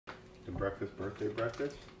breakfast, birthday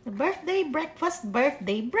breakfast?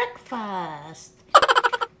 Birthday breakfast.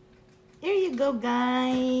 Here you go,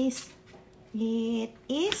 guys. It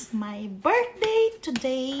is my birthday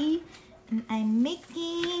today, and I'm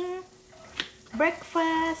making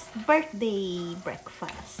birthday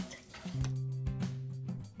breakfast.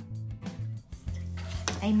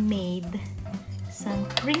 I made some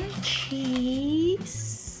cream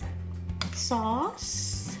cheese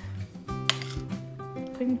sauce,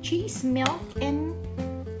 cream cheese, milk, and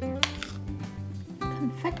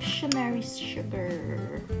confectionery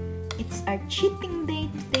sugar. It's our cheating day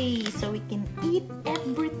today, so we can eat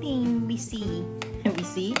everything we see.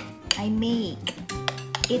 I make.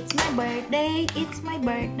 It's my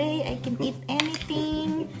birthday, I can eat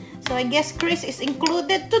anything. So I guess Chris is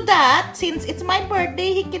included to that. Since it's my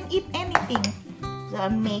birthday, he can eat anything. So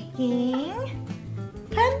I'm making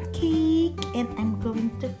pancake, and I'm going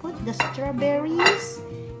to put the strawberries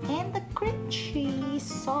and the cream cheese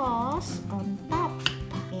sauce on top.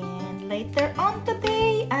 And later on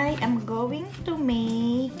today, I am going to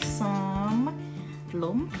make some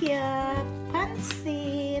lumpia,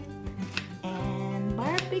 pancit, and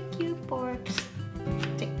barbecue pork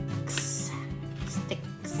sticks.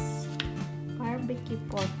 Barbecue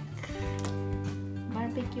pork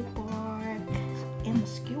and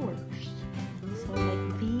skewers. So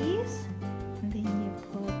like this, and then you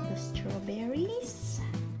put the strawberries,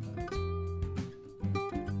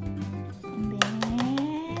 and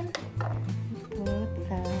then you put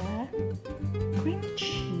the cream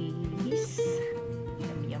cheese.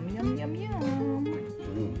 Yum, yum, yum, yum, yum.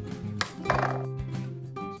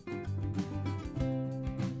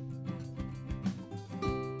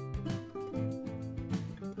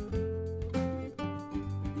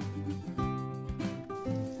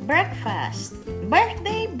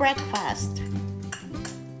 Birthday breakfast.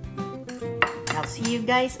 I'll see you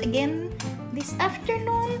guys again this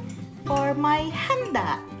afternoon for my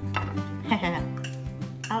handa.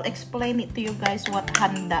 I'll explain it to you guys what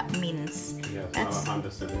handa means. Yeah, it's not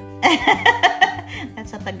a Honda Civic.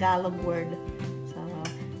 That's a Tagalog word. So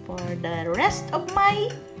for the rest of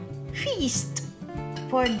my feast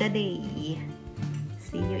for the day.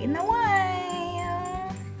 See you in a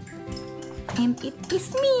while. And it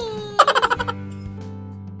is me.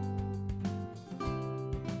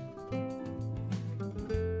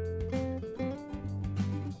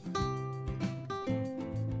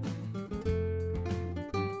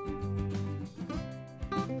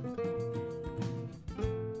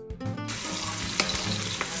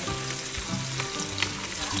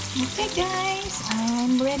 Okay guys,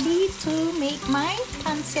 I'm ready to make my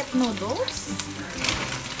pancit noodles.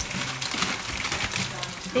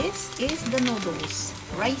 This is the noodles,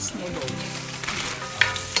 rice noodles.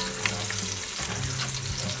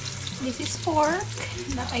 This is pork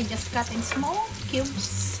that I just cut in small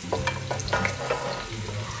cubes.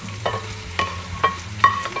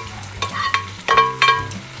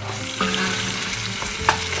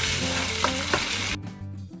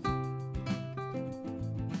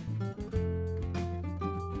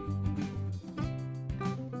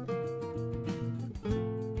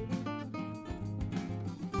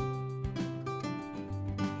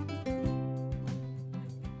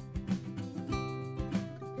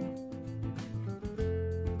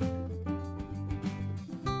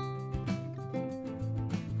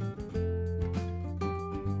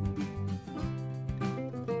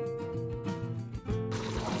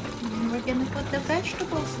 We're gonna put the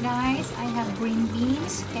vegetables, guys. I have green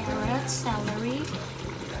beans, carrots, celery,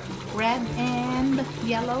 red and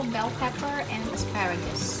yellow bell pepper, and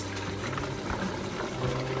asparagus.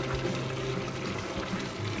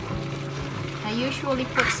 I usually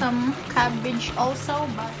put some cabbage also,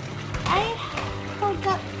 but I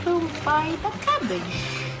forgot to buy the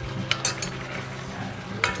cabbage.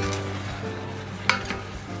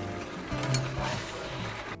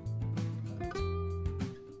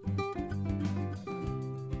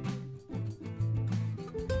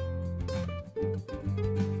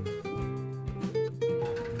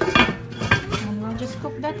 Just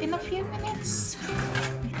cook that in a few minutes.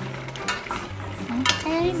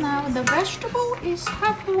 Okay, now the vegetable is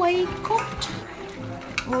halfway cooked.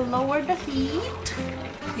 We'll lower the heat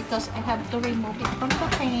because I have to remove it from the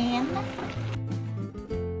pan.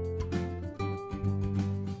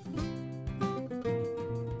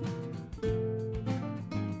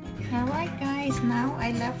 Alright guys, now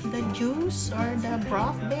I left the juice or the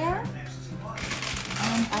broth there.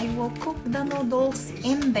 And I will cook the noodles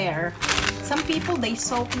in there. Some people, they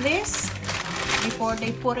soak this before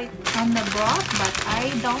they put it on the broth, but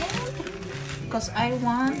I don't, because I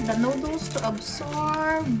want the noodles to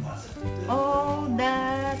absorb all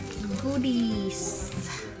that good goodies.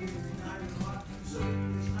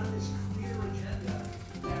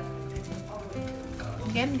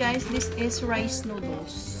 Again guys, this is rice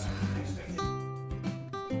noodles.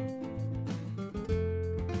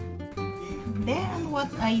 Then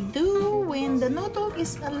what I do when the noodle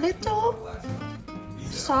is a little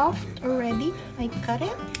soft already, I cut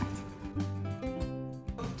it.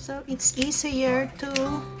 So it's easier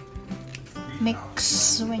to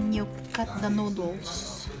mix when you cut the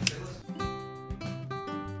noodles.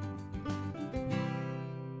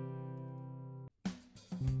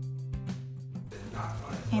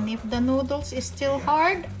 And if the noodles is still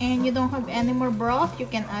hard and you don't have any more broth, you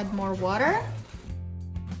can add more water.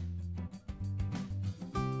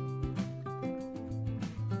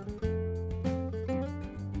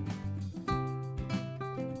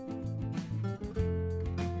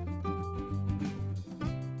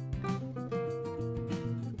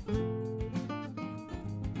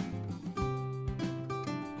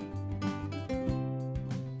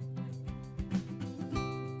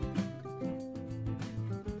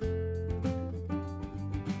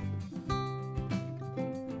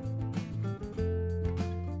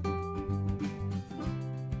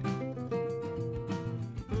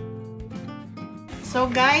 So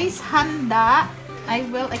guys, handa, I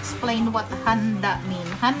will explain what handa means.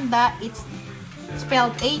 Handa, it's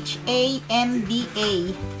spelled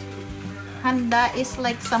H-A-N-D-A. Handa is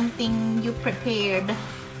like something you prepared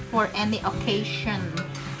for any occasion.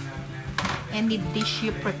 Any dish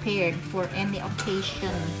you prepared for any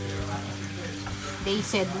occasion. They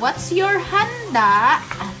said, what's your handa?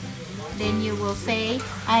 Then you will say,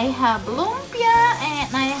 I have lumpia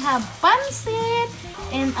and I have pancit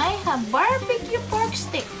and I have barbecue pork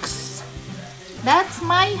sticks. That's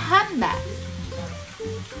my handa.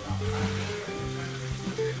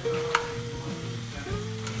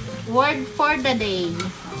 Word for the day.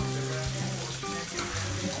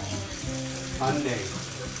 Hyundai.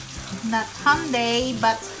 Not Hyundai,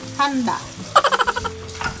 but handa.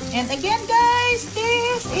 And again guys,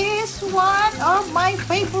 this is one of my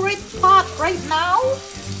favorite pot right now.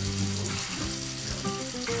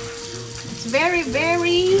 It's very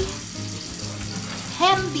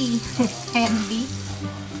handy. Handy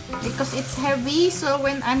because it's heavy, so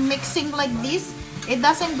when I'm mixing like this, it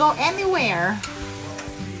doesn't go anywhere.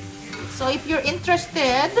 So if you're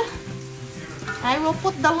interested, I will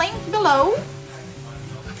put the link below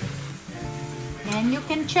and you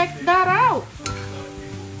can check that out.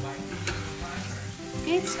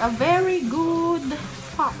 It's a very good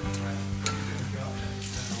pot.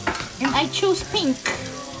 And I choose pink.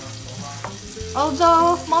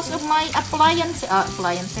 Although most of my appliances,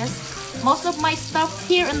 most of my stuff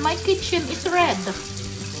here in my kitchen is red.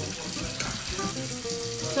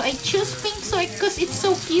 So I choose pink because it's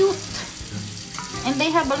so cute. And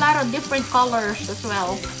they have a lot of different colors as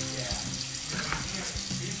well.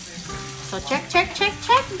 So check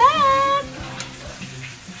that!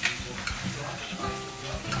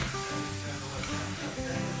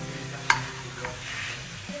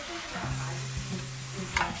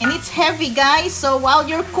 And it's heavy guys, so while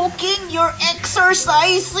you're cooking, you're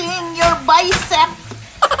exercising your bicep.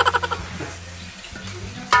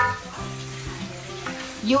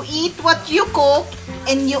 You eat what you cook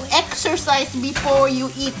and you exercise before you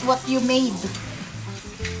eat what you made.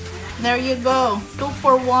 There you go, 2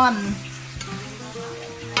 for 1.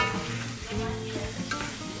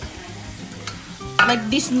 Like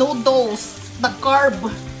these noodles, the carb.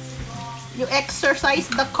 You exercise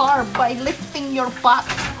the carb by lifting your pot.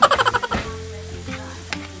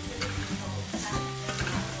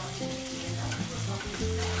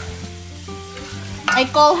 I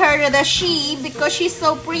call her the she because she's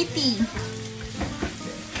so pretty.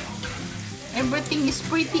 Everything is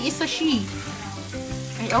pretty is a she.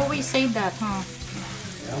 I always say that, huh?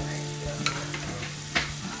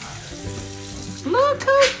 Look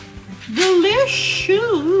how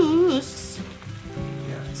delicious.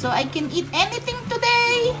 So I can eat anything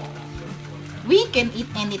today. We can eat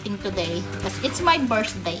anything today because it's my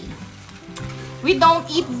birthday. We don't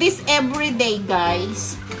eat this every day,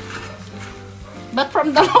 guys. But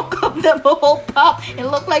from the look of the whole pot, it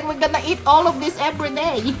looks like we're gonna eat all of this every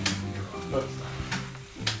day.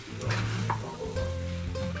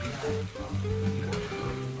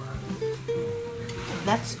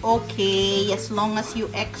 That's okay as long as you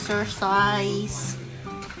exercise.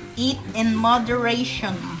 Eat in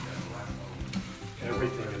moderation.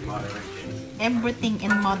 Everything in moderation. Everything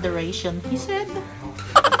in moderation, he said.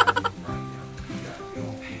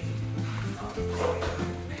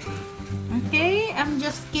 Okay, I'm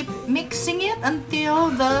just keep mixing it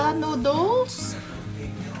until the noodles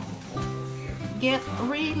get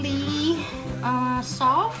really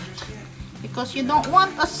soft because you don't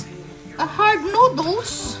want a hard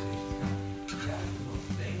noodles.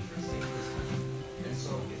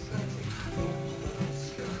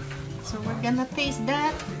 So we're gonna taste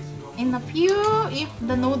that in a few if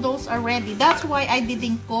the noodles are ready. That's why I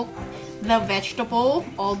didn't cook the vegetable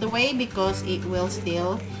all the way, because it will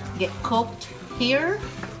still get cooked here,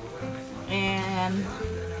 and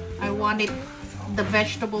I wanted the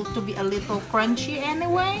vegetable to be a little crunchy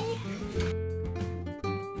anyway.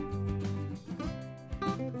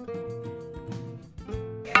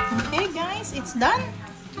 Okay guys, it's done.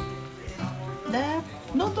 The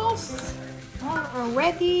noodles are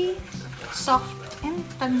already soft and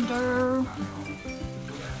tender.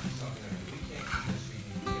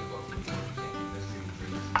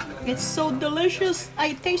 It's so delicious.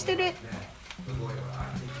 I tasted it.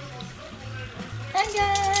 And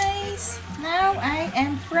guys, now I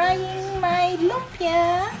am frying my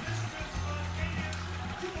lumpia.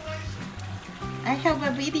 I have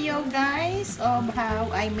a video guys of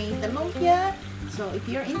how I made the lumpia. So if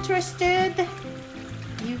you're interested,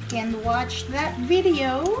 you can watch that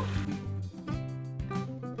video.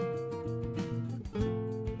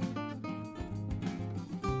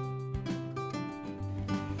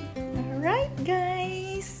 Alright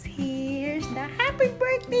guys, here's the happy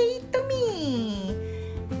birthday to me.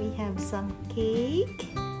 We have some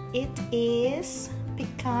cake. It is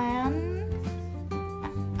pecan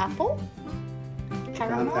apple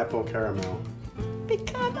caramel. Pecan apple caramel.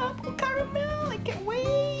 Pecan apple caramel. I can't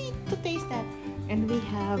wait to taste that. And we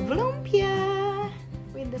have lumpia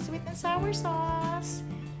with the sweet and sour sauce.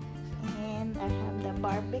 And I have the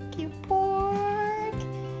barbecue pork.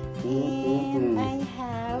 And I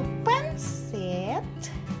have pancit.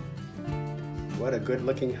 What a good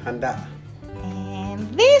looking handa. And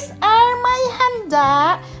these are my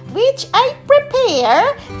handa, which I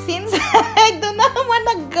prepare since I do not want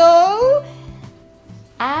to go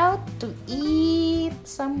out to eat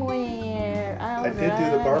somewhere. I did do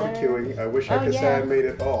the barbecuing. I wish I could say I made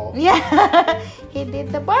it all. Yeah, he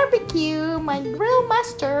did the barbecue, my grill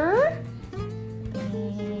master.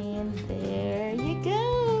 And there you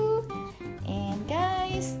go. And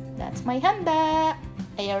guys, that's my handa.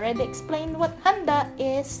 I already explained what handa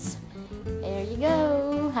is. There you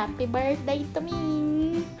go. Happy birthday to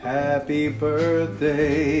me. Happy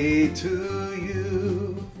birthday to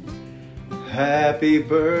you. Happy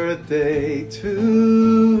birthday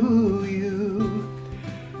to you.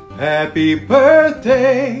 Happy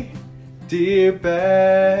birthday, dear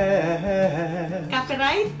Beth.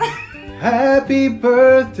 Copyright? Happy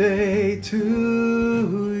birthday to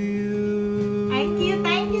you. Thank you,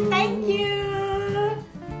 thank you, thank you.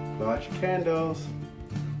 Watch candles.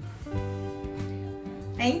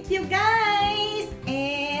 Thank you guys,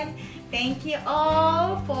 and thank you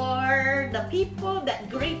all for the people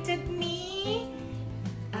that greeted me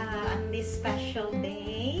on this special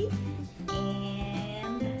day.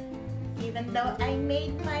 And even though I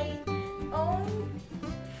made my own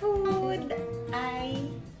food, I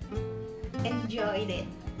enjoyed it,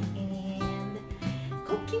 and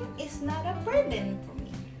cooking is not a burden for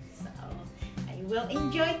me. So I will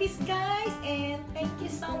enjoy this guys, and thank you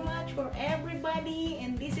so much for everybody.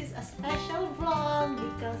 And this is a special vlog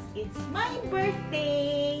because it's my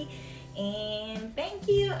birthday. And thank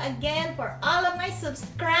you again for all of my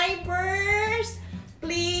subscribers.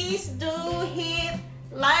 Please do hit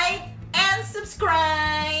like and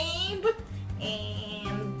subscribe,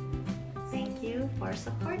 and thank you for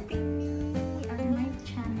supporting me on my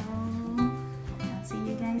channel. I'll see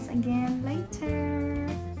you guys again later.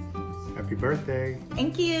 Happy birthday.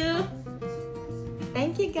 Thank you.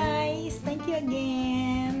 Thank you guys. Thank you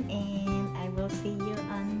again. And I will see you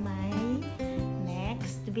on my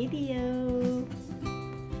next video.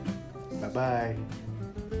 Bye-bye.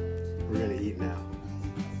 We're gonna eat now.